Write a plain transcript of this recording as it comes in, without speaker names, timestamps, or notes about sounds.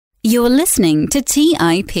You're listening to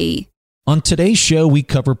TIP. On today's show, we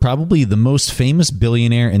cover probably the most famous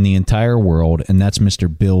billionaire in the entire world, and that's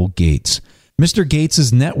Mr. Bill Gates. Mr.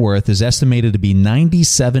 Gates' net worth is estimated to be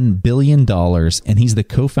 $97 billion, and he's the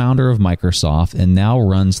co-founder of Microsoft and now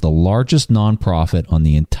runs the largest nonprofit on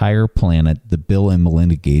the entire planet, the Bill and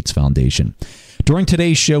Melinda Gates Foundation. During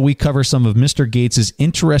today's show, we cover some of Mr. Gates'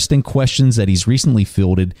 interesting questions that he's recently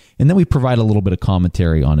fielded, and then we provide a little bit of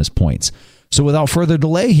commentary on his points. So without further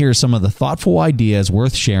delay, here are some of the thoughtful ideas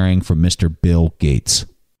worth sharing from Mr. Bill Gates.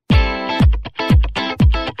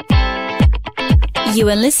 You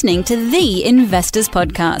are listening to The Investors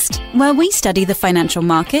Podcast, where we study the financial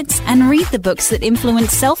markets and read the books that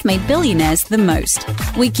influence self-made billionaires the most.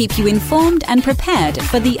 We keep you informed and prepared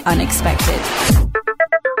for the unexpected.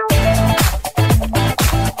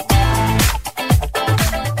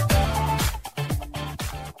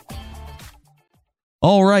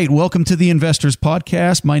 All right, welcome to the Investors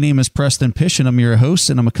Podcast. My name is Preston Pish, and I'm your host,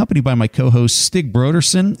 and I'm accompanied by my co-host, Stig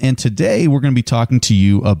Broderson. And today we're going to be talking to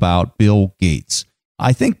you about Bill Gates.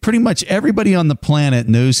 I think pretty much everybody on the planet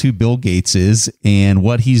knows who Bill Gates is and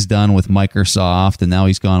what he's done with Microsoft, and now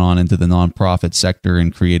he's gone on into the nonprofit sector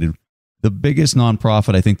and created the biggest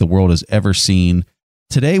nonprofit I think the world has ever seen.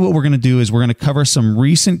 Today, what we're going to do is we're going to cover some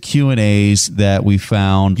recent Q&As that we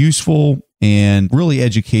found useful and really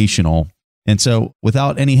educational. And so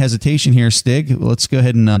without any hesitation here, Stig, let's go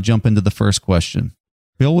ahead and jump into the first question.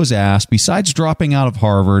 Bill was asked, besides dropping out of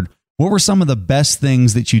Harvard, what were some of the best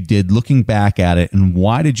things that you did looking back at it, and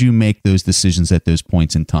why did you make those decisions at those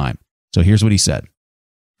points in time? So here's what he said.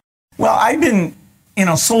 Well, I've been,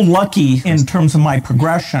 so lucky in terms of my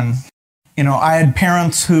progression. I had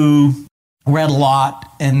parents who read a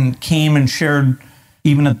lot and came and shared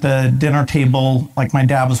even at the dinner table. Like my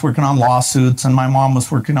dad was working on lawsuits and my mom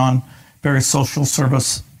was working on various social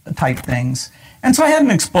service type things. And so I had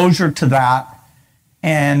an exposure to that.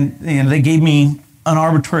 And they gave me an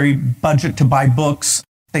arbitrary budget to buy books.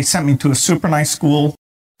 They sent me to a super nice school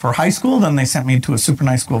for high school. Then they sent me to a super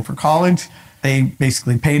nice school for college. They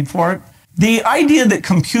basically paid for it. The idea that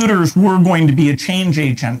computers were going to be a change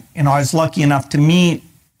agent, I was lucky enough to meet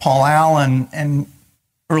Paul Allen. And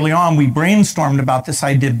early on, we brainstormed about this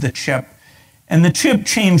idea of the chip. And the chip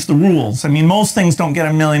changed the rules. Most things don't get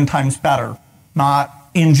a million times better, not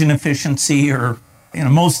engine efficiency or,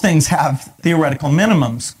 most things have theoretical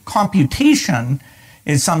minimums. Computation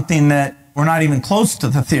is something that we're not even close to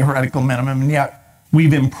the theoretical minimum, and yet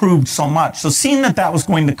we've improved so much. So seeing that was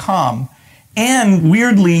going to come, and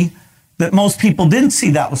weirdly, that most people didn't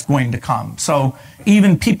see that was going to come. So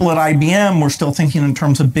even people at IBM were still thinking in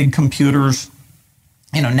terms of big computers.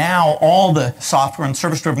 Now all the software and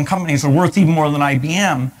service-driven companies are worth even more than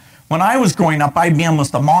IBM. When I was growing up, IBM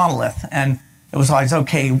was the monolith, and it was always,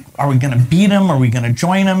 okay, are we going to beat them? Are we going to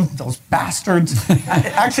join them? Those bastards.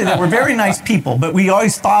 Actually, they were very nice people, but we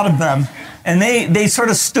always thought of them, and they sort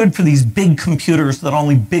of stood for these big computers that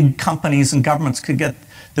only big companies and governments could get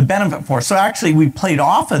the benefit for. So actually, we played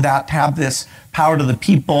off of that to have this power to the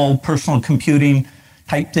people, personal computing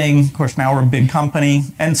type thing. Of course, now we're a big company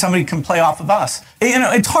and somebody can play off of us.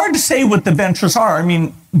 It's hard to say what the ventures are.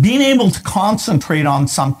 Being able to concentrate on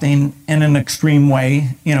something in an extreme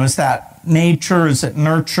way, is that nature? Is it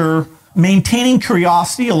nurture? Maintaining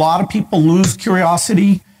curiosity. A lot of people lose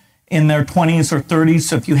curiosity in their 20s or 30s.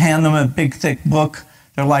 So if you hand them a big, thick book,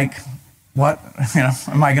 they're like, what?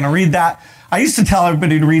 Am I going to read that? I used to tell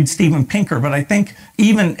everybody to read Steven Pinker, but I think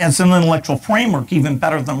even as an intellectual framework, even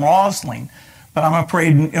better than Rosling. But I'm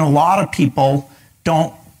afraid a lot of people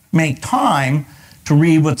don't make time to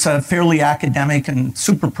read what's a fairly academic and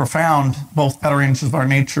super profound, both Federations of Our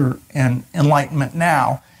Nature and Enlightenment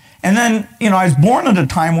Now. And then, I was born at a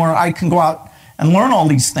time where I can go out and learn all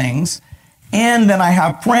these things. And then I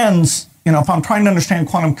have friends, if I'm trying to understand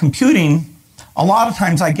quantum computing, a lot of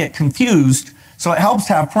times I get confused. So it helps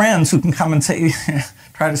to have friends who can come and say,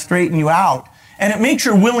 try to straighten you out. And it makes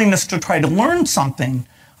your willingness to try to learn something.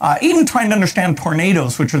 Even trying to understand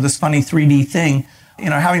tornadoes, which are this funny 3D thing,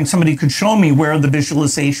 having somebody could show me where the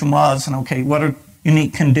visualization was and, okay, what are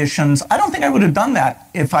unique conditions. I don't think I would have done that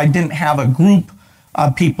if I didn't have a group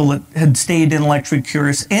of people that had stayed intellectually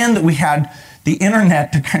curious and that we had the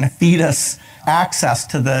internet to kind of feed us access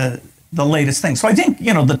to the latest things. So I think,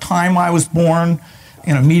 the time I was born,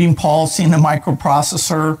 meeting Paul, seeing the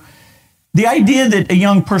microprocessor, the idea that a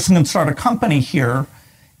young person can start a company here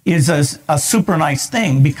is a super nice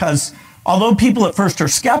thing, because although people at first are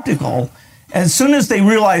skeptical, As soon as they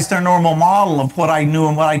realized their normal model of what I knew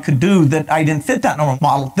and what I could do, that I didn't fit that normal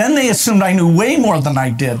model, then they assumed I knew way more than I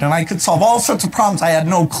did, and I could solve all sorts of problems I had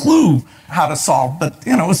no clue how to solve. But,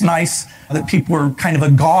 it was nice that people were kind of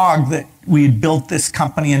agog that we had built this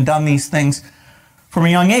company and done these things from a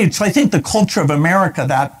young age. So I think the culture of America,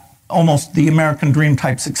 that almost the American dream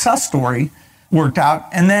type success story, worked out.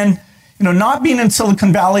 And then, not being in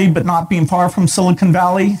Silicon Valley, but not being far from Silicon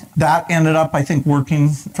Valley, that ended up, I think, working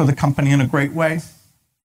for the company in a great way.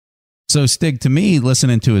 So Stig, to me,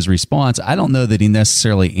 listening to his response, I don't know that he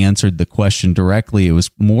necessarily answered the question directly. It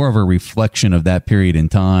was more of a reflection of that period in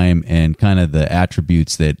time and kind of the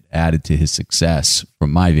attributes that added to his success,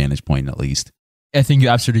 from my vantage point at least. I think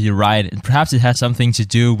you're absolutely right. And perhaps it has something to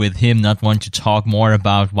do with him not wanting to talk more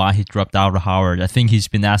about why he dropped out of Harvard. I think he's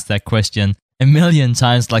been asked that question a million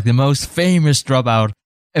times, like the most famous dropout.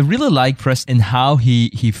 I really like Preston how he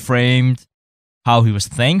framed how he was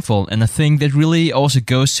thankful. And I think that really also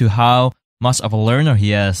goes to how much of a learner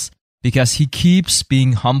he is, because he keeps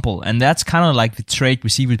being humble. And that's kind of like the trait we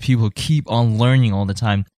see with people who keep on learning all the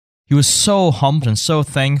time. He was so humble and so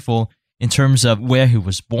thankful in terms of where he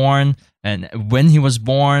was born and when he was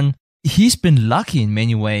born. He's been lucky in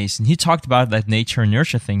many ways, and he talked about that nature and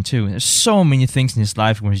nurture thing too. There's so many things in his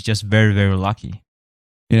life where he's just very, very lucky.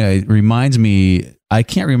 It reminds me, I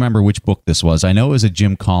can't remember which book this was. I know it was a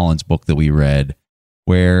Jim Collins book that we read,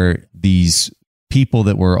 where these people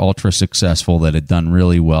that were ultra successful, that had done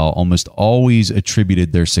really well, almost always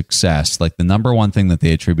attributed their success. Like the number one thing that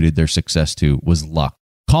they attributed their success to was luck.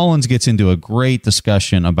 Collins gets into a great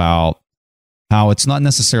discussion about how it's not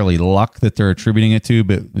necessarily luck that they're attributing it to,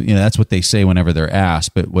 but that's what they say whenever they're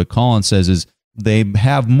asked. But what Collins says is they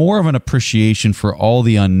have more of an appreciation for all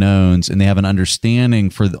the unknowns, and they have an understanding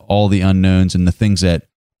for all the unknowns and the things that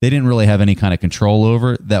they didn't really have any kind of control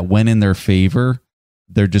over that went in their favor.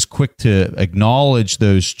 They're just quick to acknowledge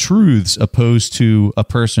those truths, opposed to a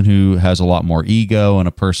person who has a lot more ego and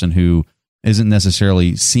a person who isn't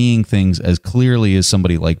necessarily seeing things as clearly as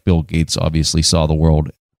somebody like Bill Gates obviously saw the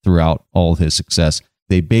world throughout all of his success.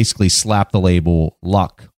 They basically slapped the label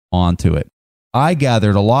luck onto it. I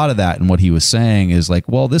gathered a lot of that in what he was saying is like,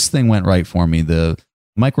 well, this thing went right for me. The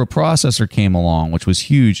microprocessor came along, which was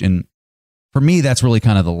huge. And for me, that's really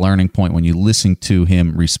kind of the learning point when you listen to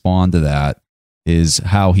him respond to that, is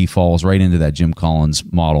how he falls right into that Jim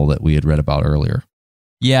Collins model that we had read about earlier.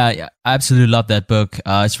 Yeah, I absolutely love that book.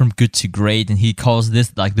 It's From Good to Great, and he calls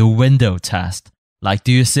this like the window test. Like,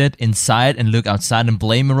 do you sit inside and look outside and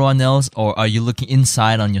blame everyone else, or are you looking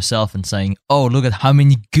inside on yourself and saying, oh, look at how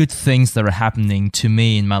many good things that are happening to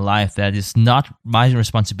me in my life that is not my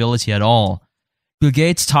responsibility at all? Bill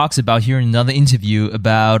Gates talks about here in another interview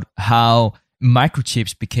about how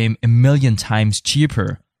microchips became 1 million times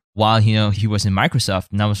cheaper while he was in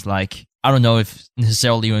Microsoft. And I was like, I don't know if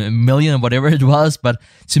necessarily 1 million or whatever it was, but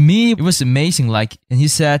to me, it was amazing. Like, and he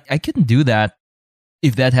said, I couldn't do that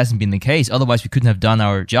if that hasn't been the case. Otherwise, we couldn't have done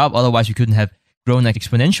our job. Otherwise, we couldn't have grown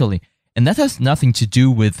exponentially. And that has nothing to do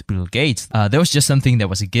with Bill Gates. That was just something that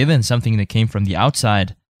was a given, something that came from the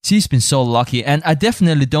outside. He's been so lucky. And I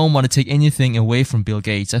definitely don't want to take anything away from Bill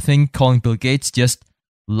Gates. I think calling Bill Gates just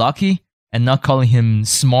lucky and not calling him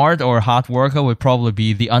smart or a hard worker would probably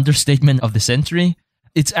be the understatement of the century.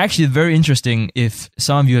 It's actually very interesting if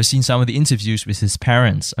some of you have seen some of the interviews with his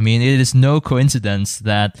parents. I mean, it is no coincidence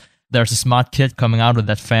that there's a smart kid coming out of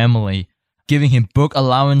that family, giving him book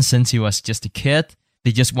allowance since he was just a kid.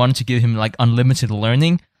 They just wanted to give him like unlimited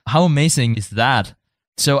learning. How amazing is that?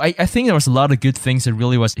 So I think there was a lot of good things that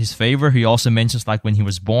really was his favor. He also mentions like when he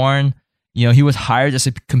was born, he was hired as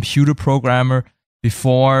a computer programmer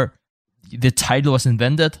before the title was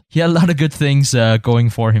invented. He had a lot of good things going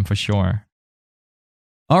for him for sure.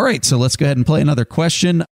 All right, so let's go ahead and play another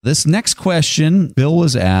question. This next question, Bill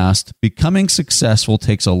was asked, becoming successful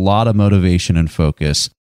takes a lot of motivation and focus.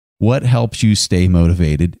 What helps you stay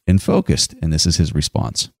motivated and focused? And this is his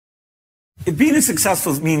response. If being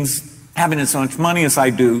successful means having as much money as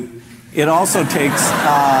I do, it also takes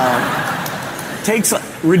a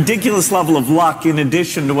ridiculous level of luck in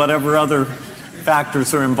addition to whatever other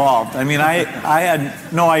factors are involved. I mean, I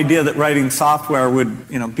had no idea that writing software would,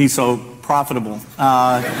 be so profitable.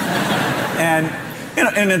 And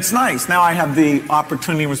it's nice. Now I have the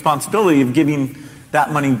opportunity and responsibility of giving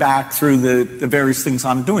that money back through the various things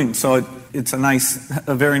I'm doing. So it's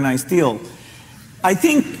a very nice deal. I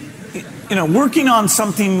think, working on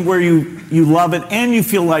something where you love it and you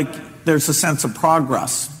feel like there's a sense of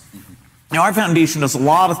progress. Now, our foundation does a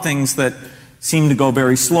lot of things that seem to go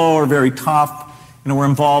very slow or very tough. We're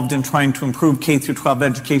involved in trying to improve K through 12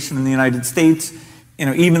 education in the United States.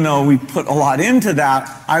 Even though we put a lot into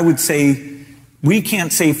that, I would say we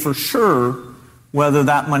can't say for sure whether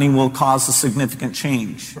that money will cause a significant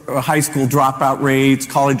change. High school dropout rates,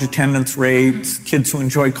 college attendance rates, kids who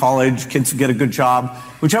enjoy college, kids who get a good job,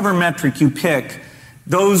 whichever metric you pick,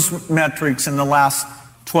 those metrics in the last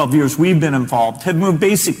 12 years we've been involved have moved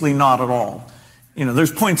basically not at all.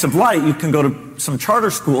 There's points of light. You can go to some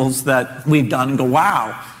charter schools that we've done and go,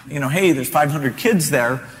 wow, hey, there's 500 kids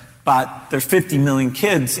there, but there's 50 million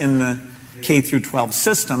kids in the K through 12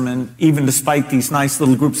 system. And even despite these nice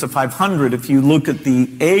little groups of 500, if you look at the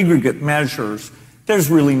aggregate measures, there's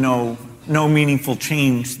really no meaningful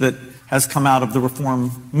change that has come out of the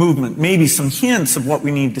reform movement. Maybe some hints of what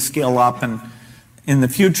we need to scale up and in the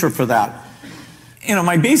future for that.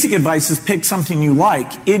 My basic advice is pick something you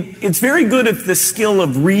like. It's very good if the skill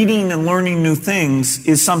of reading and learning new things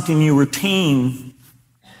is something you retain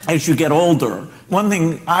as you get older. One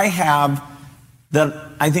thing I have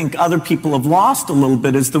that I think other people have lost a little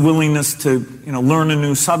bit is the willingness to, learn a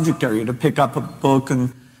new subject area, to pick up a book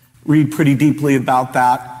and read pretty deeply about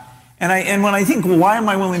that. And when I think, well, why am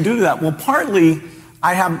I willing to do that? Well, partly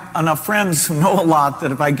I have enough friends who know a lot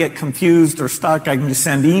that if I get confused or stuck, I can just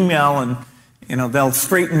send email and they'll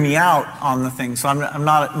straighten me out on the thing. So I'm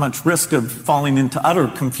not at much risk of falling into utter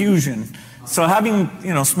confusion. So having,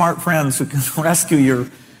 smart friends who can rescue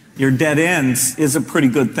your dead ends is a pretty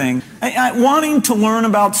good thing. Wanting to learn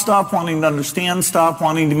about stuff, wanting to understand stuff,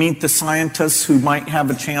 wanting to meet the scientists who might have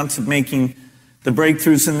a chance of making the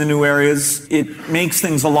breakthroughs in the new areas, it makes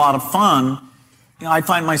things a lot of fun. I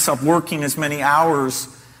find myself working as many hours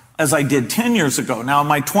as I did 10 years ago. Now, in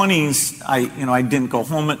my 20s, I didn't go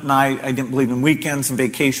home at night. I didn't believe in weekends and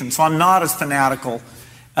vacations. So I'm not as fanatical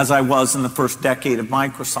as I was in the first decade of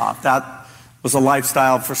Microsoft. That was a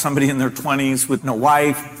lifestyle for somebody in their 20s with no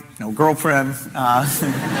wife, no girlfriend,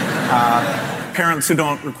 parents who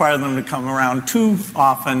don't require them to come around too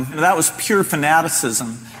often. That was pure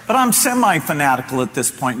fanaticism. But I'm semi-fanatical at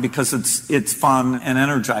this point because it's fun and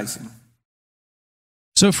energizing.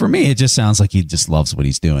 So for me, it just sounds like he just loves what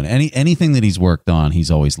he's doing. Anything that he's worked on,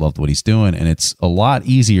 he's always loved what he's doing. And it's a lot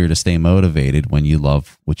easier to stay motivated when you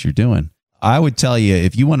love what you're doing. I would tell you,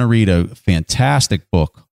 if you want to read a fantastic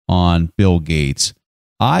book on Bill Gates,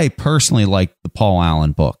 I personally liked the Paul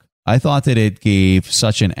Allen book. I thought that it gave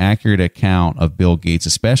such an accurate account of Bill Gates,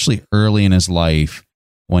 especially early in his life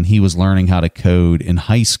when he was learning how to code in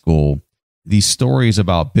high school. These stories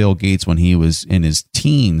about Bill Gates when he was in his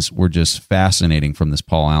teens were just fascinating from this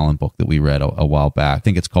Paul Allen book that we read a while back. I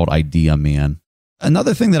think it's called Idea Man.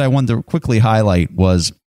 Another thing that I wanted to quickly highlight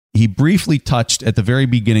was he briefly touched at the very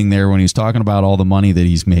beginning there when he was talking about all the money that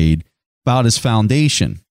he's made about his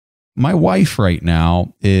foundation. My wife right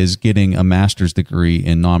now is getting a master's degree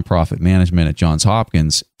in nonprofit management at Johns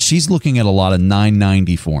Hopkins. She's looking at a lot of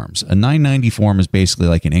 990 forms. A 990 form is basically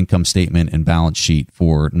like an income statement and balance sheet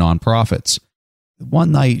for nonprofits.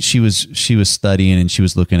 One night she was studying and she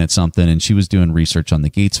was looking at something and she was doing research on the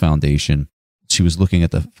Gates Foundation. She was looking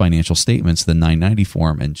at the financial statements, the 990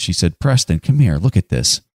 form, and she said, "Preston, come here, look at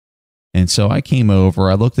this." And so I came over,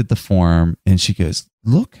 I looked at the form, and she goes,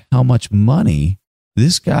 "Look how much money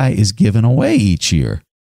this guy is giving away each year."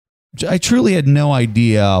 I truly had no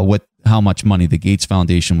idea how much money the Gates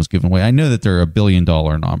Foundation was giving away. I know that they're $1 billion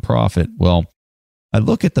nonprofit. Well, I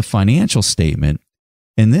look at the financial statement,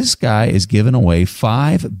 and this guy is giving away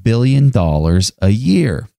 $5 billion a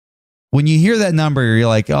year. When you hear that number, you're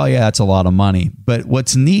like, oh yeah, that's a lot of money. But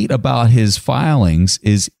what's neat about his filings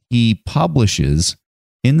is he publishes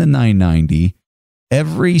in the 990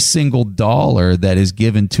 every single dollar that is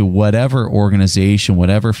given to whatever organization,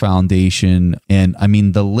 whatever foundation. And I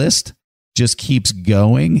mean, the list just keeps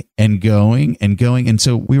going and going and going. And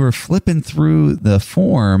so we were flipping through the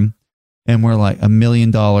form and we're like $1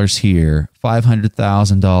 million here,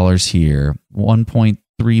 $500,000 here,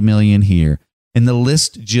 1.3 million here. And the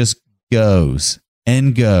list just goes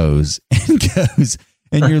and goes and goes.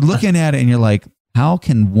 And you're looking at it and you're like, how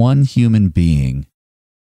can one human being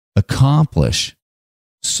accomplish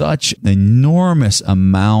such an enormous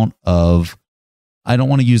amount of, I don't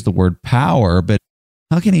want to use the word power, but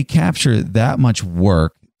how can he capture that much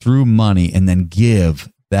work through money and then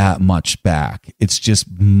give that much back? It's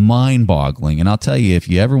just mind-boggling. And I'll tell you, if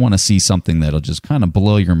you ever want to see something that'll just kind of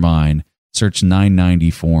blow your mind, search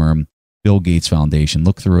 990 form, Bill Gates Foundation,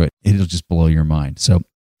 look through it. It'll just blow your mind. So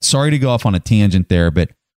sorry to go off on a tangent there,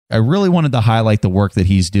 but I really wanted to highlight the work that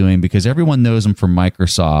he's doing because everyone knows him from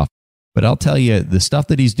Microsoft. But I'll tell you, the stuff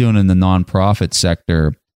that he's doing in the nonprofit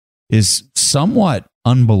sector is somewhat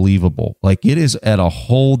unbelievable. Like, it is at a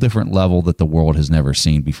whole different level that the world has never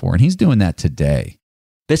seen before. And he's doing that today.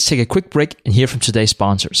 Let's take a quick break and hear from today's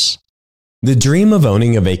sponsors. The dream of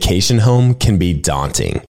owning a vacation home can be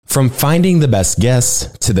daunting. From finding the best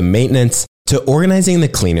guests, to the maintenance, to organizing the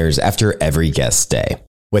cleaners after every guest stay.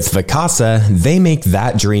 With Vacasa, they make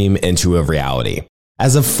that dream into a reality.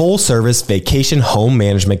 As a full-service vacation home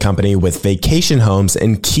management company with vacation homes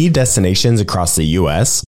in key destinations across the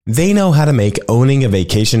U.S., they know how to make owning a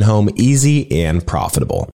vacation home easy and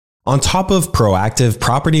profitable. On top of proactive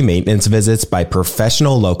property maintenance visits by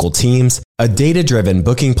professional local teams, a data-driven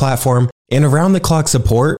booking platform, and around-the-clock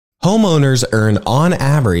support, homeowners earn on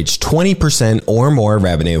average 20% or more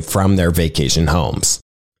revenue from their vacation homes.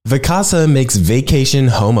 Vacasa makes vacation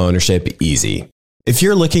home ownership easy. If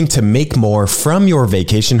you're looking to make more from your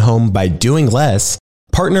vacation home by doing less,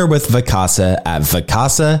 partner with Vacasa at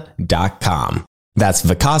vacasa.com. That's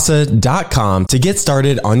vacasa.com to get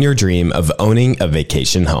started on your dream of owning a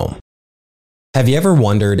vacation home. Have you ever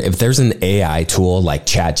wondered if there's an AI tool like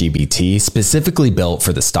ChatGPT specifically built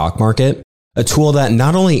for the stock market? A tool that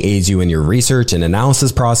not only aids you in your research and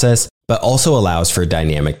analysis process, but also allows for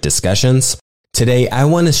dynamic discussions? Today, I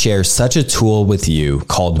want to share such a tool with you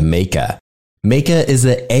called Meka. Meka is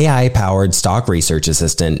the AI-powered stock research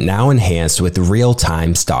assistant now enhanced with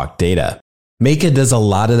real-time stock data. Meka does a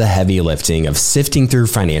lot of the heavy lifting of sifting through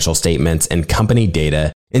financial statements and company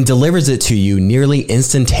data and delivers it to you nearly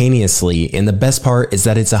instantaneously, and the best part is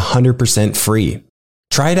that it's 100% free.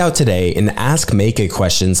 Try it out today and ask Meka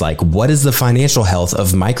questions like, what is the financial health of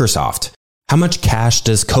Microsoft? How much cash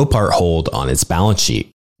does Copart hold on its balance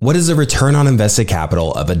sheet? What is the return on invested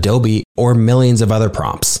capital of Adobe, or millions of other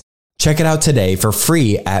prompts? Check it out today for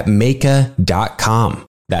free at Meka.com.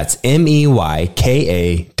 That's MEYKA.com.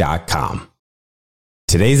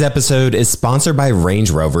 Today's episode is sponsored by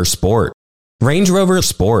Range Rover Sport. Range Rover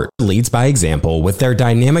Sport leads by example with their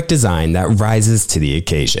dynamic design that rises to the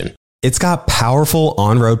occasion. It's got powerful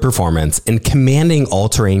on-road performance and commanding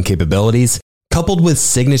all-terrain capabilities, coupled with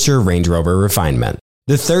signature Range Rover refinement.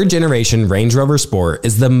 The third-generation Range Rover Sport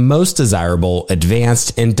is the most desirable,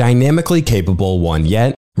 advanced, and dynamically capable one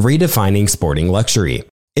yet, redefining sporting luxury.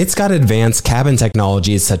 It's got advanced cabin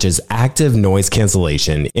technologies such as active noise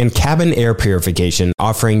cancellation and cabin air purification,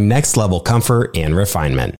 offering next-level comfort and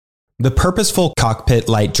refinement. The purposeful cockpit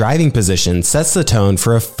light driving position sets the tone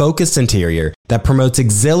for a focused interior that promotes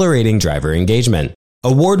exhilarating driver engagement.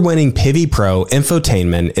 Award-winning Pivi Pro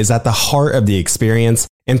infotainment is at the heart of the experience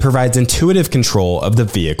and provides intuitive control of the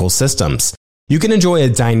vehicle systems. You can enjoy a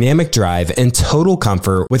dynamic drive and total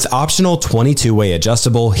comfort with optional 22-way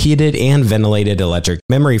adjustable, heated and ventilated electric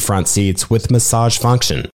memory front seats with massage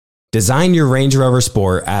function. Design your Range Rover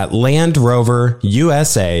Sport at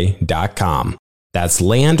LandRoverUSA.com. That's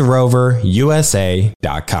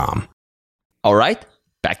LandRoverUSA.com. All right,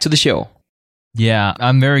 back to the show. Yeah,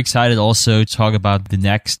 I'm very excited also to talk about the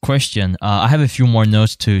next question. I have a few more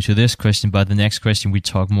notes to this question, but the next question we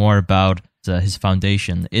talk more about his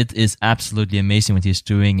foundation. It is absolutely amazing what he's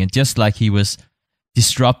doing, and just like he was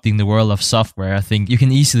disrupting the world of software, I think you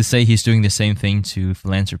can easily say he's doing the same thing to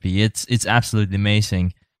philanthropy. It's absolutely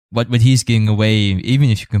amazing what he's giving away, even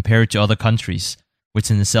if you compare it to other countries, which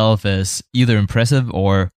in itself is either impressive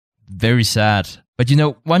or very sad. But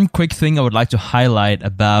one quick thing I would like to highlight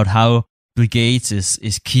about how Bill Gates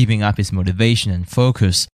is keeping up his motivation and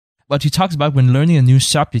focus, what he talks about when learning a new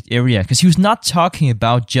subject area, because he was not talking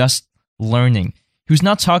about just learning. He was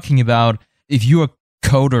not talking about if you're a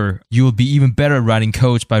coder, you will be even better at writing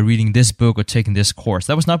codes by reading this book or taking this course.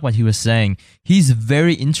 That was not what he was saying. He's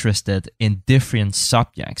very interested in different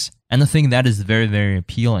subjects, and I think that is very, very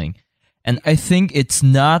appealing. And I think it's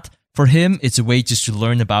not, for him, it's a way just to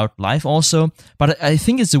learn about life also, but I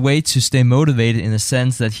think it's a way to stay motivated in the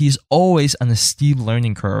sense that he's always on a steep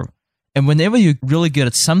learning curve. And whenever you're really good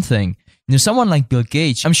at something, someone like Bill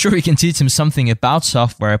Gates, I'm sure he can teach him something about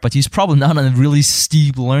software, but he's probably not on a really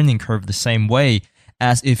steep learning curve the same way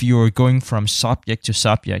as if you're going from subject to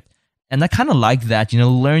subject. And I kind of like that,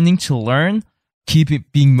 learning to learn,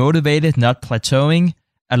 being motivated, not plateauing.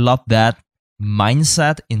 I love that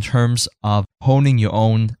mindset in terms of honing your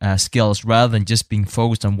own skills rather than just being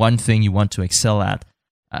focused on one thing you want to excel at.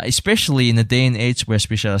 Especially in a day and age where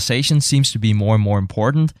specialization seems to be more and more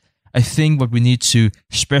important, I think what we need to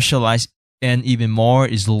specialize in even more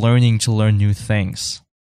is learning to learn new things.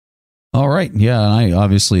 All right. Yeah, I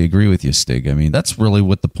obviously agree with you, Stig. I mean, that's really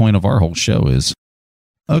what the point of our whole show is.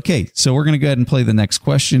 Okay, so we're going to go ahead and play the next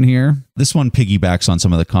question here. This one piggybacks on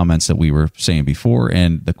some of the comments that we were saying before,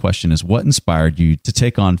 and the question is, what inspired you to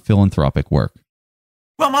take on philanthropic work?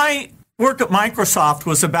 Well, my work at Microsoft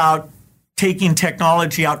was about taking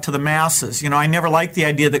technology out to the masses. I never liked the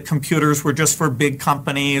idea that computers were just for big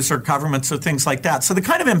companies or governments or things like that. So the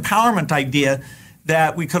kind of empowerment idea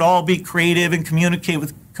that we could all be creative and communicate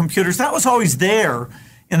with computers. That was always there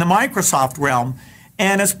in the Microsoft realm.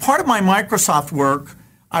 And as part of my Microsoft work,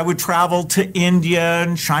 I would travel to India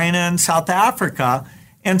and China and South Africa.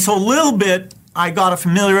 And so a little bit, I got a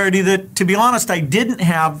familiarity that, to be honest, I didn't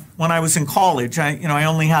have when I was in college. I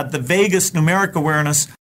only had the vaguest numeric awareness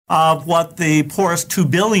of what the poorest 2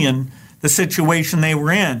 billion, the situation they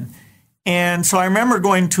were in. And so I remember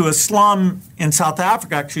going to a slum in South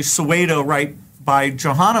Africa, actually Soweto, right by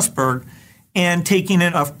Johannesburg, and taking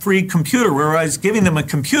in a free computer where I was giving them a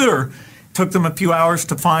computer. It took them a few hours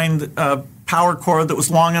to find a power cord that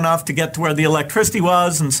was long enough to get to where the electricity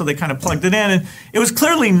was, and so they kind of plugged it in. And it was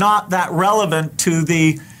clearly not that relevant to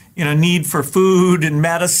the need for food and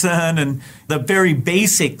medicine and the very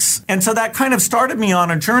basics. And so that kind of started me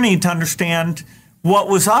on a journey to understand what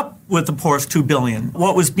was up with the poorest 2 billion,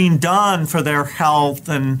 what was being done for their health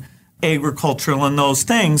and agricultural and those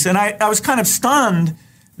things. And I was kind of stunned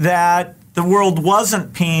that the world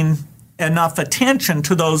wasn't paying enough attention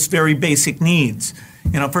to those very basic needs.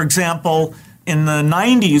 For example, in the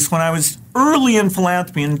 90s, when I was early in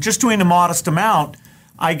philanthropy and just doing a modest amount,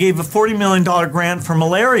 I gave a $40 million grant for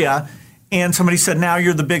malaria, and somebody said, now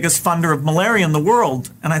you're the biggest funder of malaria in the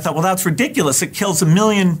world. And I thought, well, that's ridiculous. It kills 1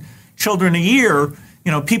 million children a year.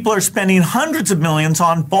 People are spending hundreds of millions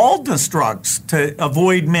on baldness drugs to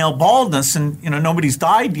avoid male baldness, and nobody's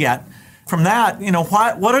died yet from that.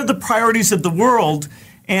 What are the priorities of the world?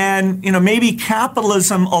 And maybe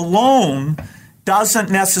capitalism alone doesn't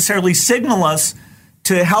necessarily signal us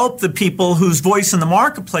to help the people whose voice in the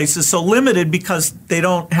marketplace is so limited because they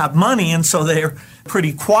don't have money, and so they're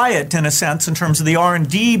pretty quiet in a sense in terms of the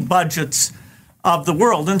R&D budgets of the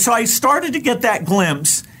world. And so I started to get that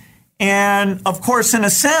glimpse. And of course, in a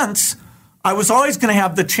sense, I was always going to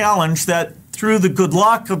have the challenge that through the good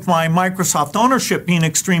luck of my Microsoft ownership being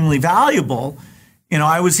extremely valuable,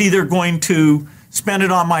 I was either going to spend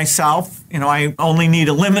it on myself. I only need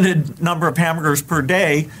a limited number of hamburgers per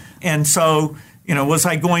day. And so, was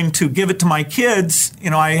I going to give it to my kids?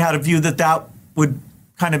 I had a view that that would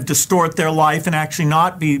kind of distort their life and actually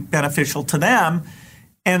not be beneficial to them.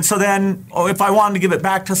 And so then, if I wanted to give it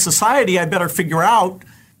back to society, I better figure out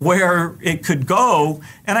where it could go.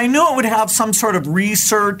 And I knew it would have some sort of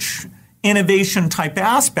research, innovation type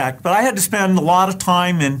aspect, but I had to spend a lot of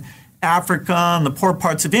time in Africa and the poor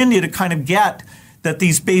parts of India to kind of get that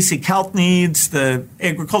these basic health needs, the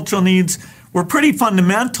agricultural needs, were pretty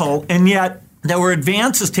fundamental, and yet there were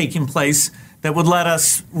advances taking place that would let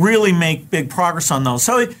us really make big progress on those.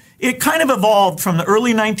 So it kind of evolved from the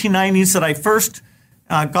early 1990s that I first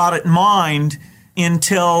got it in mind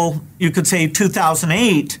until, you could say,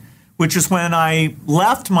 2008, which is when I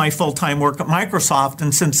left my full-time work at Microsoft,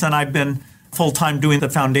 and since then I've been full-time doing the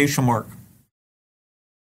foundation work.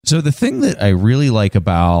 So the thing that I really like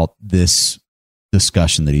about this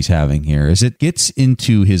discussion that he's having here is it gets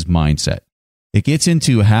into his mindset. It gets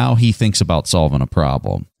into how he thinks about solving a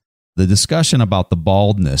problem. The discussion about the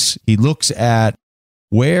baldness, he looks at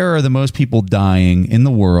where are the most people dying in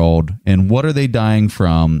the world and what are they dying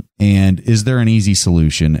from, and is there an easy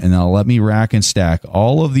solution? And now let me rack and stack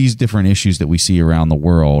all of these different issues that we see around the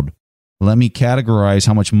world. Let me categorize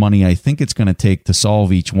how much money I think it's going to take to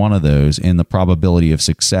solve each one of those and the probability of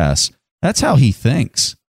success. That's how he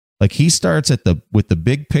thinks. Like, he starts with the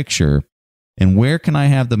big picture and where can I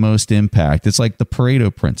have the most impact? It's like the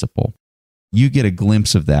Pareto principle. You get a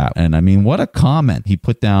glimpse of that. And I mean, what a comment. He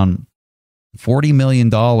put down $40 million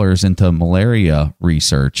into malaria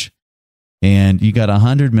research, and you got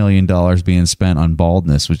 $100 million being spent on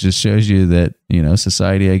baldness, which just shows you that,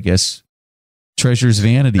 society, I guess, treasures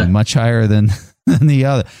vanity much higher than the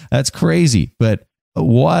other. That's crazy. But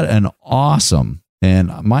what an awesome,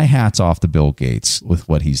 and my hat's off to Bill Gates with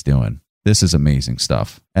what he's doing. This is amazing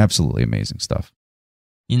stuff. Absolutely amazing stuff.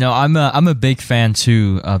 I'm a big fan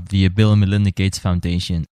too of the Bill and Melinda Gates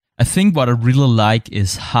Foundation. I think what I really like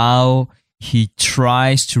is how he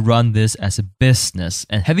tries to run this as a business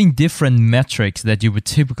and having different metrics that you would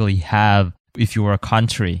typically have if you were a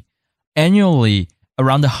country. Annually,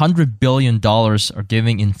 around $100 billion are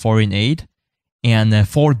given in foreign aid, and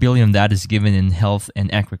 $4 billion of that is given in health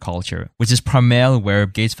and agriculture, which is primarily where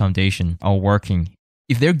Gates Foundation are working.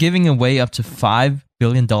 If they're giving away up to $5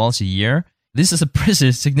 billion a year, this is a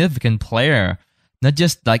pretty significant player, not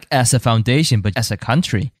just like as a foundation, but as a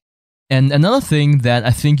country. And another thing that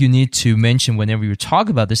I think you need to mention whenever you talk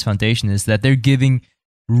about this foundation is that they're giving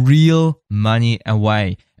real money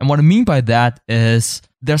away. And what I mean by that is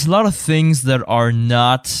there's a lot of things that are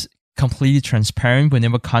not completely transparent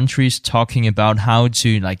whenever countries talking about how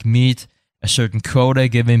to meet a certain quota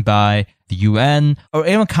given by the UN or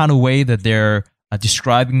any kind of way that they're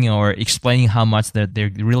describing or explaining how much that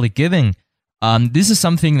they're really giving. This is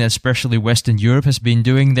something that especially Western Europe has been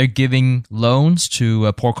doing. They're giving loans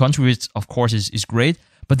to poor countries, which of course is great.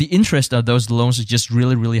 But the interest of those loans is just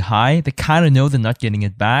really, really high. They kind of know they're not getting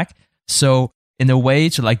it back. So in a way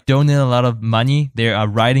to like donate a lot of money, they are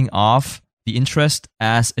writing off the interest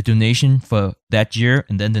as a donation for that year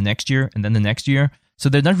and then the next year and then the next year. So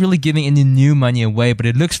they're not really giving any new money away, but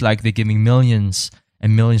it looks like they're giving millions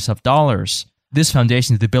and millions of dollars. This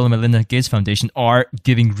foundation, the Bill and Melinda Gates Foundation, are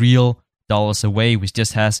giving real dollars away, which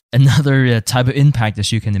just has another type of impact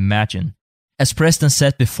as you can imagine. As Preston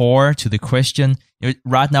said before to the question,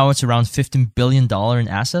 right now it's around $15 billion in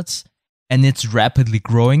assets, and it's rapidly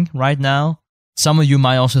growing right now. Some of you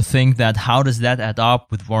might also think that how does that add up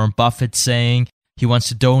with Warren Buffett saying he wants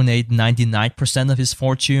to donate 99% of his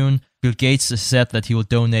fortune? Bill Gates has said that he will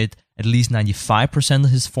donate at least 95%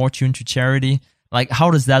 of his fortune to charity. Like,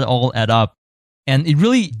 how does that all add up? And it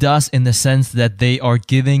really does in the sense that they are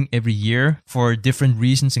giving every year for different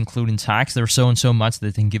reasons, including tax. There's so and so much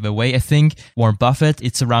that they can give away. I think Warren Buffett,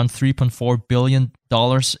 it's around $3.4 billion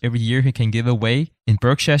every year he can give away in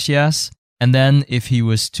Berkshire shares. And then if he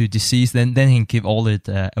was to decease, then he can give all it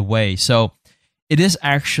away. So it is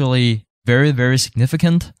actually very, very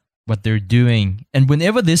significant what they're doing. And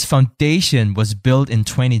whenever this foundation was built in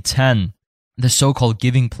 2010, the so-called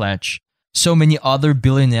Giving Pledge, so many other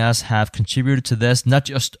billionaires have contributed to this, not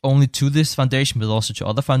just only to this foundation, but also to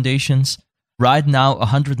other foundations. Right now,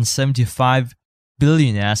 175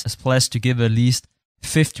 billionaires has pledged to give at least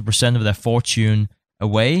 50% of their fortune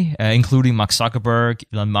away, including Mark Zuckerberg,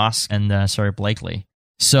 Elon Musk, and Sarah Blakely.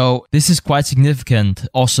 So this is quite significant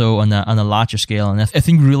also on a larger scale. And I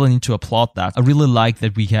think we really need to applaud that. I really like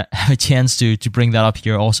that we have a chance to bring that up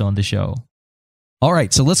here also on the show. All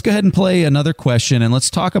right, so let's go ahead and play another question, and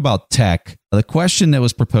let's talk about tech. The question that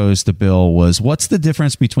was proposed to Bill was, what's the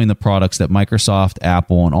difference between the products that Microsoft,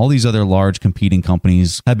 Apple, and all these other large competing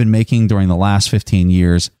companies have been making during the last 15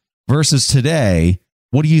 years versus today?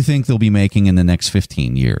 What do you think they'll be making in the next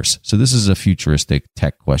 15 years? So this is a futuristic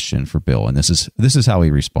tech question for Bill, and this is how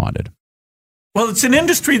he responded. Well, it's an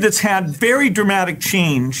industry that's had very dramatic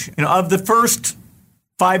change. Of the first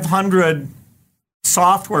 500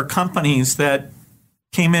 software companies that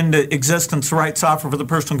came into existence to write software for the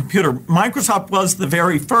personal computer, Microsoft was the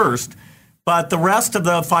very first, but the rest of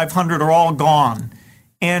the 500 are all gone.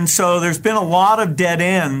 And so there's been a lot of dead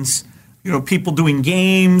ends, people doing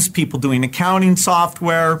games, people doing accounting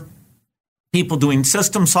software, people doing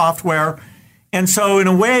system software. And so in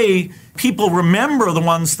a way, people remember the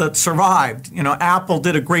ones that survived. Apple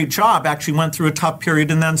did a great job, actually went through a tough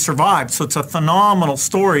period and then survived. So it's a phenomenal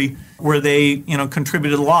story where they,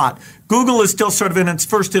 contributed a lot. Google is still sort of in its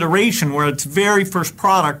first iteration where its very first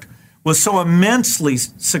product was so immensely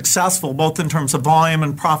successful, both in terms of volume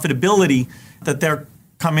and profitability, that they're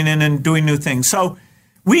coming in and doing new things. So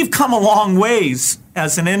we've come a long ways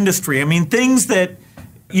as an industry. I mean, things that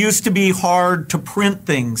used to be hard to print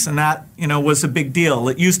things, and that, was a big deal.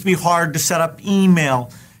 It used to be hard to set up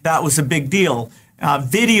email. That was a big deal.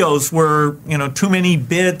 Videos were, too many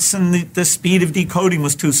bits, and the speed of decoding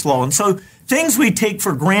was too slow. And so things we take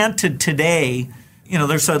for granted today,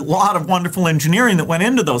 there's a lot of wonderful engineering that went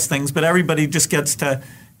into those things, but everybody just gets to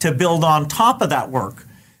build on top of that work.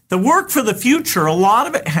 The work for the future, a lot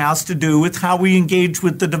of it has to do with how we engage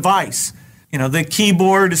with the device. The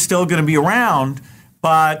keyboard is still going to be around,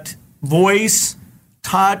 but voice,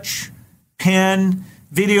 touch, pen,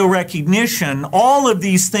 video recognition, all of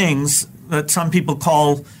these things that some people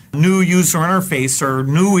call new user interface or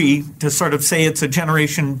NUI, to sort of say it's a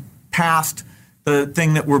generation past the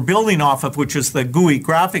thing that we're building off of, which is the GUI,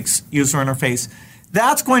 graphics user interface.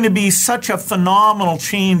 That's going to be such a phenomenal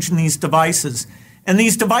change in these devices. And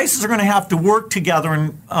these devices are going to have to work together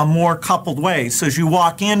in a more coupled way. So as you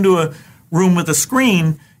walk into a room with a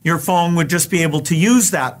screen, your phone would just be able to use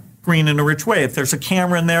that screen in a rich way. If there's a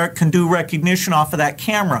camera in there, it can do recognition off of that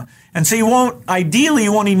camera. And so you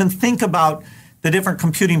won't even think about the different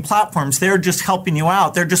computing platforms. They're just helping you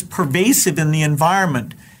out. They're just pervasive in the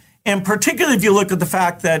environment. And particularly if you look at the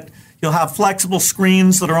fact that you'll have flexible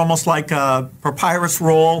screens that are almost like a papyrus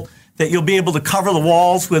roll, that you'll be able to cover the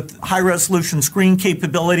walls with high-resolution screen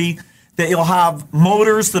capability, that you'll have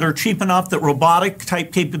motors that are cheap enough, that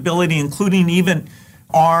robotic-type capability, including even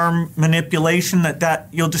arm manipulation, that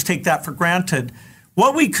you'll just take that for granted.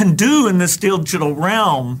 What we can do in this digital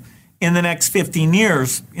realm in the next 15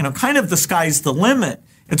 years, kind of the sky's the limit.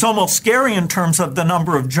 It's almost scary in terms of the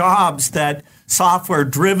number of jobs that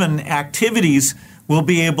software-driven activities will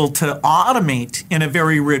be able to automate in a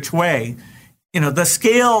very rich way. the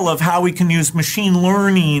scale of how we can use machine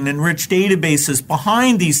learning and rich databases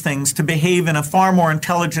behind these things to behave in a far more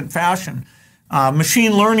intelligent fashion.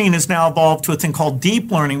 Machine learning has now evolved to a thing called deep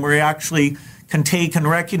learning, where you actually can take and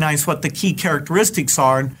recognize what the key characteristics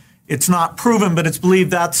are. And it's not proven, but it's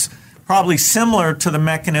believed that's probably similar to the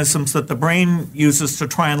mechanisms that the brain uses to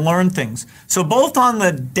try and learn things. So both on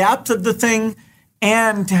the depth of the thing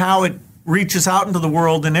and how it reaches out into the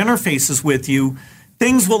world and interfaces with you,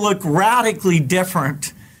 things will look radically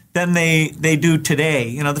different than they do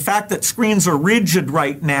today. The fact that screens are rigid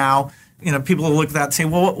right now, people will look at that and say,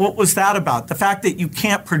 well, what was that about? The fact that you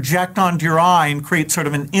can't project onto your eye and create sort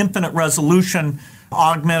of an infinite resolution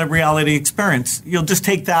augmented reality experience. You'll just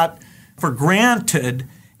take that for granted.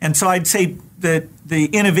 And so I'd say that the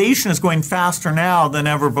innovation is going faster now than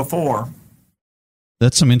ever before.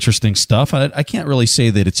 That's some interesting stuff. I can't really say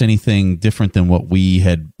that it's anything different than what we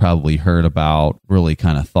had probably heard about, really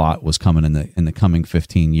kind of thought was coming in the coming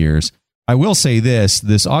 15 years. I will say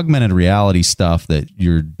this augmented reality stuff that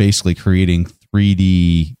you're basically creating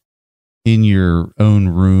 3D in your own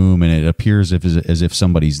room and it appears as if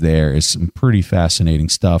somebody's there is some pretty fascinating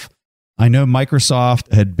stuff. I know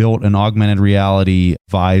Microsoft had built an augmented reality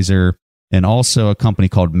visor, and also a company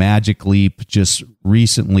called Magic Leap just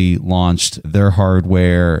recently launched their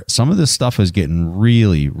hardware. Some of this stuff is getting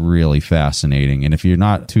really, really fascinating. And if you're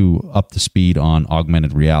not too up to speed on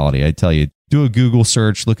augmented reality, I tell you, do a Google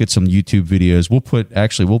search, look at some YouTube videos.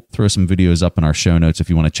 We'll throw some videos up in our show notes if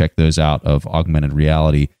you want to check those out of augmented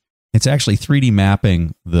reality. It's actually 3D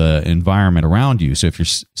mapping the environment around you. So if you're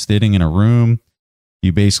sitting in a room,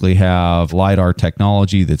 you basically have LiDAR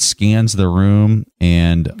technology that scans the room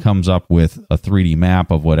and comes up with a 3D map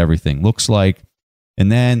of what everything looks like.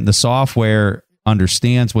 And then the software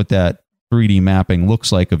understands what that 3D mapping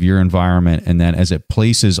looks like of your environment. And then as it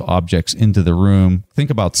places objects into the room, think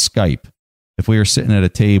about Skype. If we were sitting at a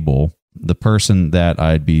table, the person that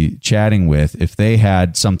I'd be chatting with, if they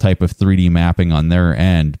had some type of 3D mapping on their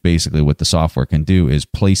end, basically what the software can do is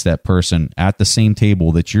place that person at the same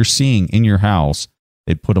table that you're seeing in your house.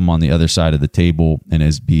 They'd put them on the other side of the table, and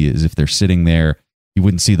as if they're sitting there, you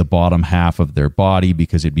wouldn't see the bottom half of their body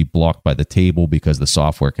because it'd be blocked by the table, because the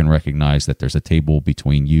software can recognize that there's a table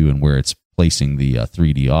between you and where it's placing the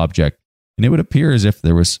 3D object. And it would appear as if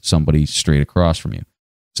there was somebody straight across from you.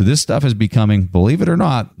 So this stuff is becoming, believe it or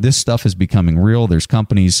not, this stuff is becoming real. There's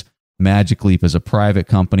companies, Magic Leap is a private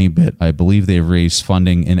company, but I believe they've raised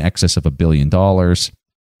funding in excess of $1 billion.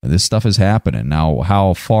 This stuff is happening. Now,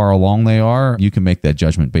 how far along they are, you can make that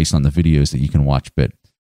judgment based on the videos that you can watch. But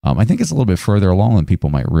I think it's a little bit further along than people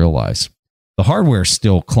might realize. The hardware is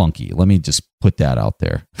still clunky. Let me just put that out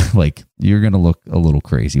there. Like, you're going to look a little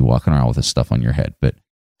crazy walking around with this stuff on your head. But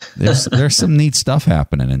there's some neat stuff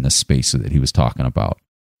happening in this space that he was talking about.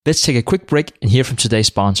 Let's take a quick break and hear from today's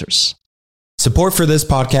sponsors. Support for this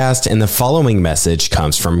podcast and the following message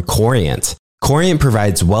comes from Corient. Corient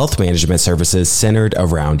provides wealth management services centered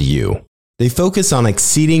around you. They focus on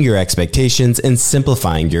exceeding your expectations and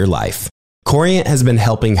simplifying your life. Corient has been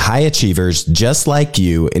helping high achievers just like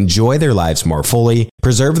you enjoy their lives more fully,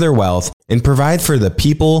 preserve their wealth, and provide for the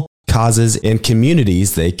people, causes, and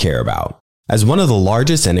communities they care about. As one of the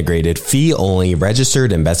largest integrated fee-only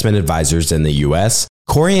registered investment advisors in the U.S.,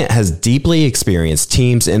 Corient has deeply experienced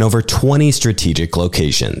teams in over 20 strategic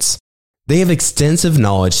locations. They have extensive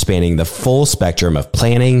knowledge spanning the full spectrum of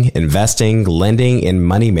planning, investing, lending, and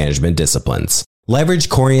money management disciplines. Leverage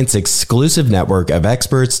Corient's exclusive network of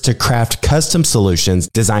experts to craft custom solutions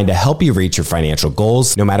designed to help you reach your financial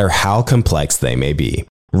goals, no matter how complex they may be.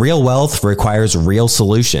 Real wealth requires real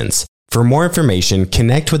solutions. For more information,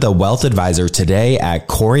 connect with a wealth advisor today at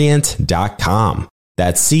Corient.com.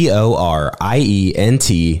 That's Corient.com.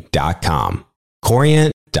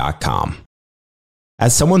 Corient.com.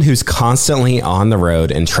 As someone who's constantly on the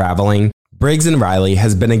road and traveling, Briggs & Riley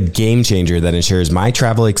has been a game changer that ensures my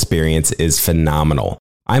travel experience is phenomenal.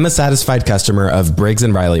 I'm a satisfied customer of Briggs &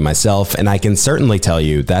 Riley myself, and I can certainly tell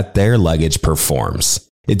you that their luggage performs.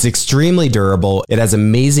 It's extremely durable, it has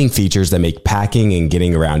amazing features that make packing and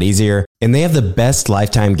getting around easier, and they have the best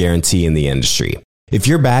lifetime guarantee in the industry. If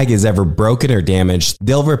your bag is ever broken or damaged,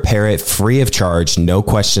 they'll repair it free of charge, no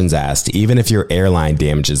questions asked, even if your airline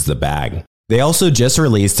damages the bag. They also just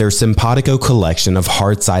released their Simpatico collection of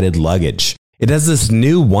hard-sided luggage. It has this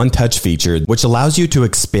new one-touch feature which allows you to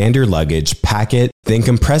expand your luggage, pack it, then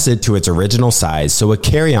compress it to its original size so a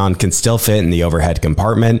carry-on can still fit in the overhead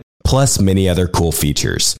compartment, plus many other cool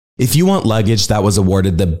features. If you want luggage that was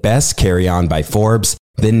awarded the best carry-on by Forbes,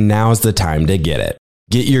 then now's the time to get it.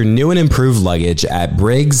 Get your new and improved luggage at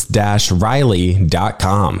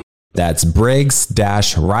Briggs-Riley.com. That's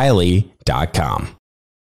Briggs-Riley.com.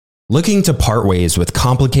 Looking to part ways with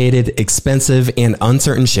complicated, expensive, and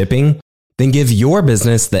uncertain shipping? Then give your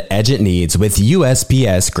business the edge it needs with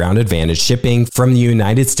USPS Ground Advantage shipping from the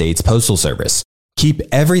United States Postal Service. Keep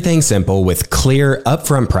everything simple with clear,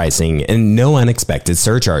 upfront pricing and no unexpected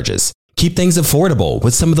surcharges. Keep things affordable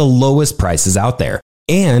with some of the lowest prices out there.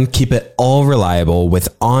 And keep it all reliable with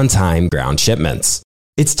on-time ground shipments.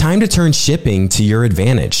 It's time to turn shipping to your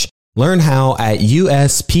advantage. Learn how at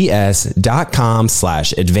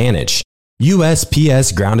USPS.com/advantage.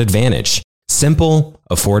 USPS Ground Advantage. Simple,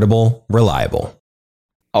 affordable, reliable.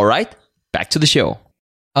 All right, back to the show.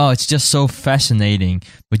 Oh, it's just so fascinating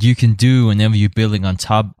what you can do whenever you're building on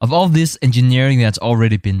top of all this engineering that's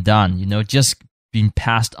already been done, just being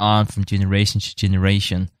passed on from generation to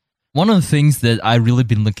generation. One of the things that I've really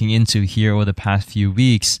been looking into here over the past few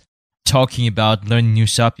weeks, talking about learning new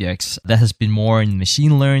subjects, that has been more in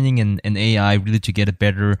machine learning and AI, really to get a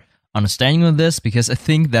better understanding of this, because I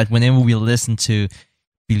think that whenever we listen to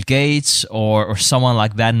Bill Gates or someone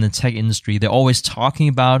like that in the tech industry, they're always talking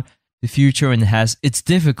about the future, and it's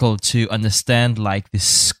difficult to understand like the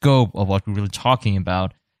scope of what we're really talking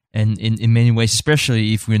about, and in many ways,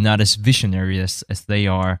 especially if we're not as visionary as they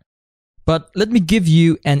are. But let me give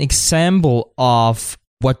you an example of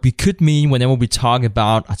what we could mean whenever we talk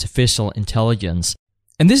about artificial intelligence.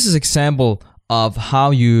 And this is an example of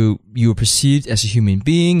how you're perceived as a human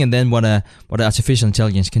being, and then what artificial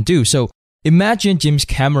intelligence can do. So imagine James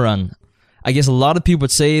Cameron. I guess a lot of people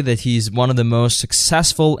would say that he's one of the most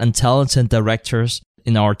successful and talented directors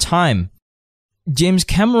in our time. James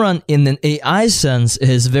Cameron, in an AI sense,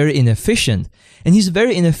 is very inefficient. And he's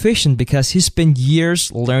very inefficient because he spent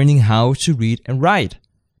years learning how to read and write.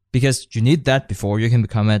 Because you need that before you can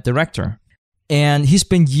become a director. And he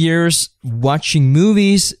spent years watching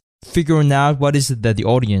movies, figuring out what is it that the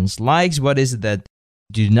audience likes, what is it that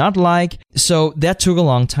they do not like. So that took a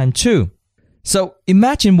long time too. So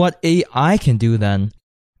imagine what AI can do then.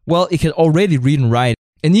 Well, it can already read and write.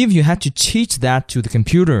 And if you had to teach that to the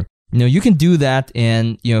computer, you can do that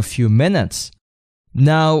in a few minutes.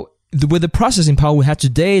 Now, with the processing power we have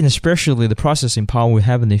today, and especially the processing power we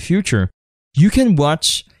have in the future, you can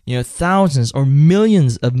watch thousands or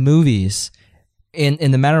millions of movies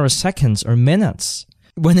in a matter of seconds or minutes.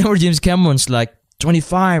 Whenever James Cameron's like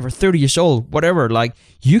 25 or 30 years old, whatever, like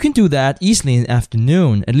you can do that easily in the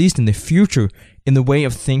afternoon, at least in the future, in the way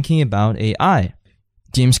of thinking about AI.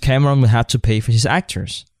 James Cameron will have to pay for his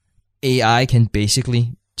actors. AI can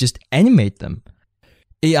basically just animate them.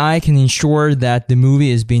 AI can ensure that the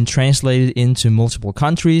movie is being translated into multiple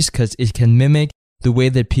countries because it can mimic the way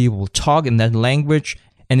that people talk in that language,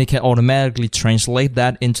 and it can automatically translate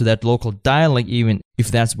that into that local dialect, even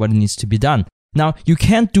if that's what needs to be done. Now, you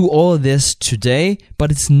can't do all of this today, but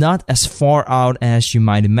it's not as far out as you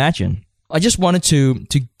might imagine. I just wanted to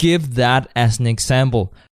give that as an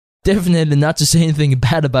example. Definitely not to say anything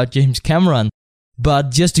bad about James Cameron,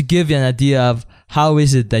 but just to give you an idea of how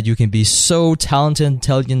is it that you can be so talented,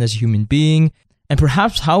 intelligent as a human being, and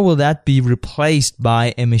perhaps how will that be replaced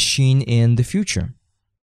by a machine in the future.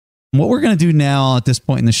 What we're going to do now at this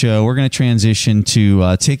point in the show, we're going to transition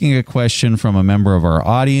to taking a question from a member of our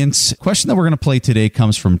audience. The question that we're going to play today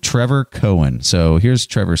comes from Trevor Cohen. So here's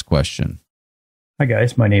Trevor's question. Hi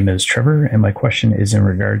guys, my name is Trevor, and my question is in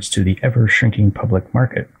regards to the ever-shrinking public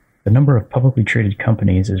market. The number of publicly traded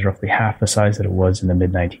companies is roughly half the size that it was in the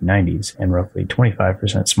mid-1990s, and roughly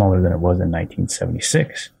 25% smaller than it was in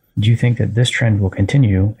 1976. Do you think that this trend will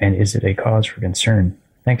continue, and is it a cause for concern?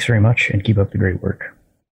 Thanks very much, and keep up the great work.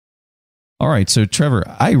 All right, so Trevor,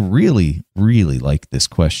 I really, really like this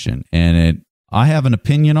question, and I have an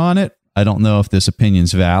opinion on it. I don't know if this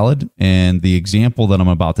opinion's valid, and the example that I'm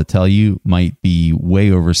about to tell you might be way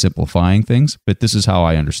oversimplifying things, but this is how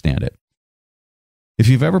I understand it. If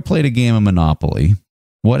you've ever played a game of Monopoly,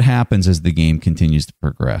 what happens as the game continues to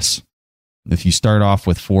progress? If you start off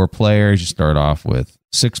with 4 players, you start off with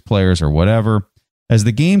 6 players or whatever. As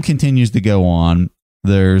the game continues to go on,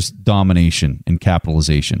 there's domination and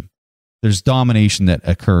capitalization. There's domination that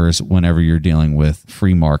occurs whenever you're dealing with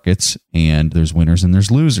free markets, and there's winners and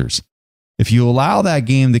there's losers. If you allow that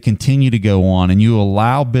game to continue to go on and you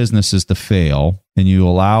allow businesses to fail and you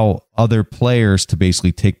allow other players to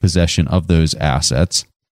basically take possession of those assets,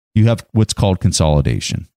 you have what's called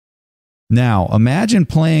consolidation. Now, imagine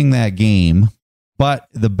playing that game, but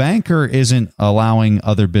the banker isn't allowing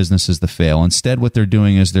other businesses to fail. Instead, what they're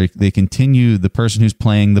doing is they continue, the person who's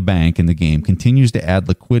playing the bank in the game continues to add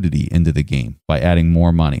liquidity into the game by adding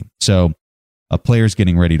more money. So a player's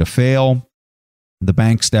getting ready to fail. The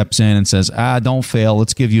bank steps in and says, don't fail.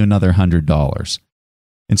 Let's give you another $100.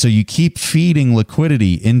 And so you keep feeding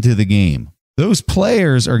liquidity into the game. Those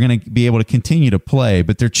players are going to be able to continue to play,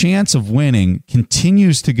 but their chance of winning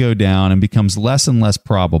continues to go down and becomes less and less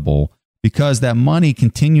probable because that money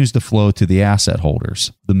continues to flow to the asset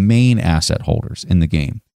holders, the main asset holders in the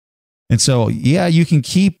game. And so, yeah, you can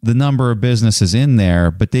keep the number of businesses in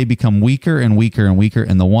there, but they become weaker and weaker and weaker.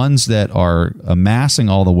 And the ones that are amassing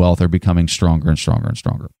all the wealth are becoming stronger and stronger and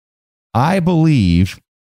stronger. I believe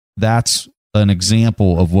that's an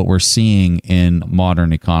example of what we're seeing in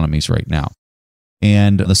modern economies right now.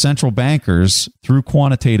 And the central bankers, through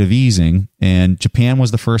quantitative easing, and Japan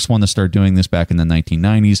was the first one to start doing this back in the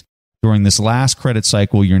 1990s. During this last credit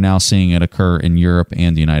cycle, you're now seeing it occur in Europe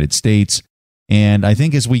and the United States. And I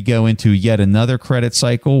think as we go into yet another credit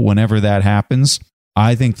cycle, whenever that happens,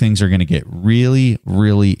 I think things are going to get really,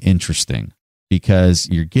 really interesting because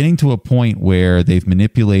you're getting to a point where they've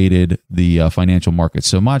manipulated the financial market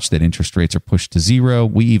so much that interest rates are pushed to zero.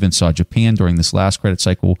 We even saw Japan during this last credit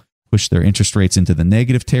cycle push their interest rates into the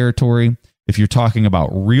negative territory. If you're talking about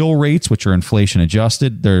real rates, which are inflation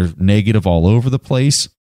adjusted, they're negative all over the place,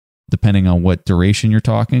 depending on what duration you're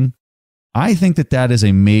talking. I think that that is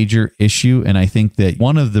a major issue, and I think that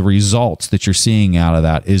one of the results that you're seeing out of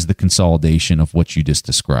that is the consolidation of what you just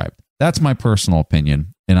described. That's my personal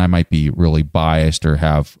opinion, and I might be really biased or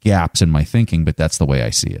have gaps in my thinking, but that's the way I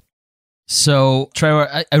see it. So,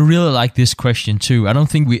 Trevor, I really like this question too. I don't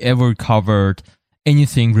think we ever covered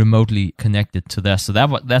anything remotely connected to this. So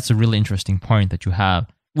that's a really interesting point that you have.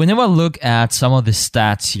 Whenever I look at some of the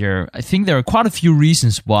stats here, I think there are quite a few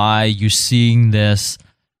reasons why you're seeing this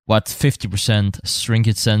 50%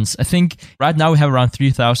 shrinkage sense. I think right now we have around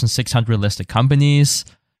 3,600 listed companies,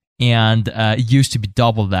 and it used to be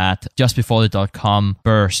double that just before the dot-com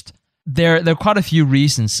burst. There are quite a few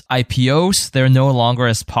reasons. IPOs, they're no longer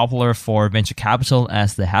as popular for venture capital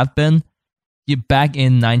as they have been. Back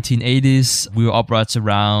in 1980s, we were upwards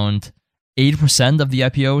around 80% of the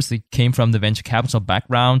IPOs that came from the venture capital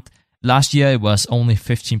background. Last year, it was only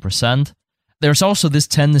 15%. There's also this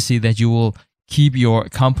tendency that you will keep your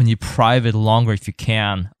company private longer if you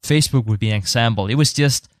can. Facebook would be an example. It was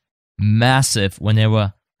just massive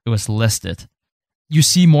whenever it was listed. You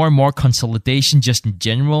see more and more consolidation just in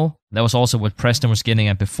general. That was also what Preston was getting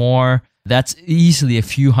at before. That's easily a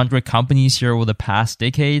few hundred companies here over the past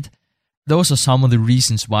decade. Those are some of the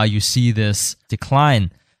reasons why you see this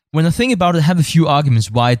decline. When I think about it, I have a few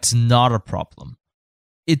arguments why it's not a problem.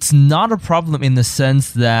 It's not a problem in the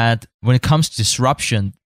sense that when it comes to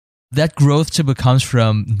disruption, that growth typically comes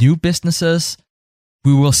from new businesses.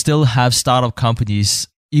 We will still have startup companies,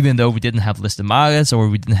 even though we didn't have listed markets or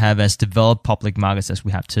we didn't have as developed public markets as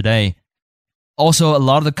we have today. Also, a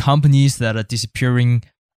lot of the companies that are disappearing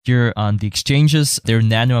here on the exchanges, they're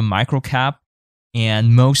nano and micro cap,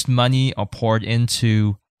 and most money are poured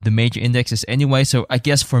into the major indexes anyway. So I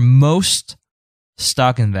guess for most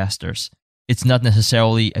stock investors, it's not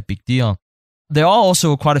necessarily a big deal. There are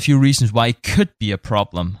also quite a few reasons why it could be a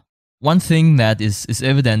problem. One thing that is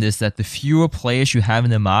evident is that the fewer players you have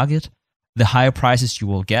in the market, the higher prices you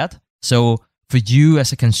will get. So for you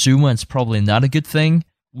as a consumer, it's probably not a good thing.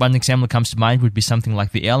 One example that comes to mind would be something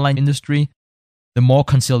like the airline industry. The more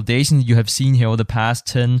consolidation you have seen here over the past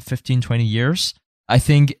 10, 15, 20 years, I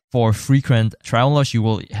think for frequent travelers, you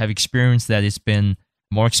will have experienced that it's been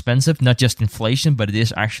more expensive, not just inflation, but it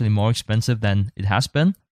is actually more expensive than it has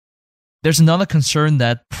been. There's another concern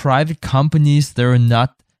that private companies, they're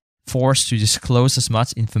not forced to disclose as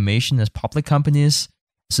much information as public companies.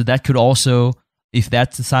 So that could also, if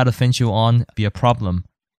that's the side of things you're on, be a problem.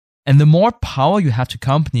 And the more power you have to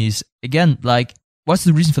companies, again, like, what's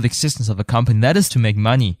the reason for the existence of a company? That is to make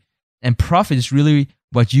money. And profit is really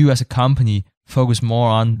what you as a company focus more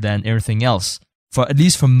on than everything else, for at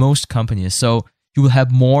least for most companies. So you will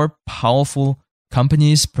have more powerful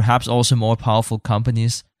companies, perhaps also more powerful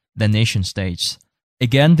companies than nation states.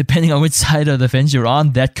 Again, depending on which side of the fence you're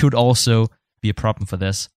on, that could also be a problem for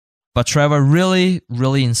this. But Trevor, really,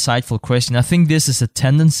 really insightful question. I think this is a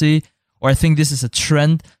tendency, or I think this is a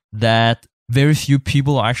trend that very few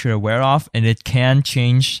people are actually aware of, and it can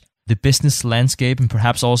change the business landscape and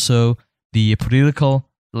perhaps also the political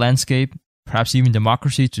landscape, perhaps even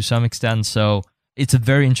democracy to some extent. So it's a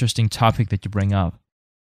very interesting topic that you bring up.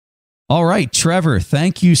 All right, Trevor,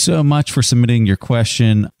 thank you so much for submitting your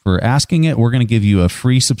question, for asking it. We're going to give you a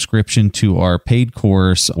free subscription to our paid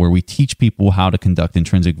course where we teach people how to conduct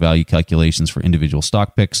intrinsic value calculations for individual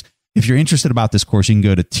stock picks. If you're interested about this course, you can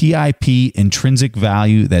go to TIP Intrinsic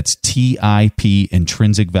Value. That's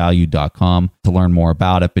TIPintrinsicvalue.com to learn more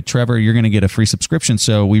about it. But Trevor, you're going to get a free subscription.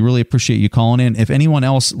 So we really appreciate you calling in. If anyone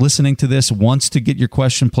else listening to this wants to get your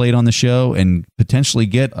question played on the show and potentially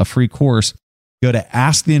get a free course, go to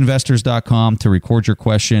asktheinvestors.com to record your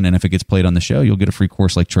question. And if it gets played on the show, you'll get a free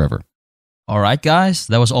course like Trevor. All right, guys.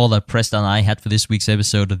 That was all that Preston and I had for this week's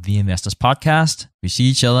episode of the Investors Podcast. We see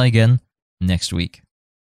each other again next week.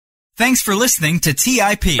 Thanks for listening to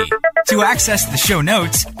TIP. To access the show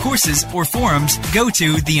notes, courses, or forums, go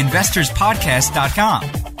to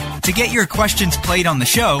theinvestorspodcast.com. To get your questions played on the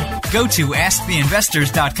show, go to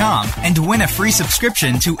asktheinvestors.com and win a free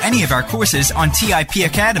subscription to any of our courses on TIP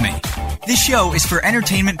Academy. This show is for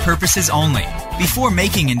entertainment purposes only. Before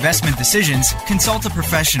making investment decisions, consult a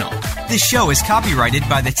professional. This show is copyrighted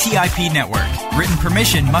by the TIP Network. Written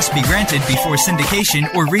permission must be granted before syndication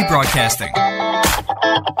or rebroadcasting.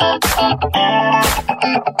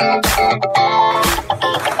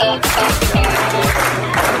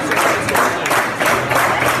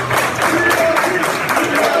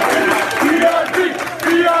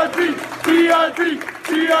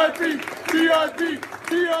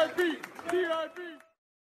 TIP.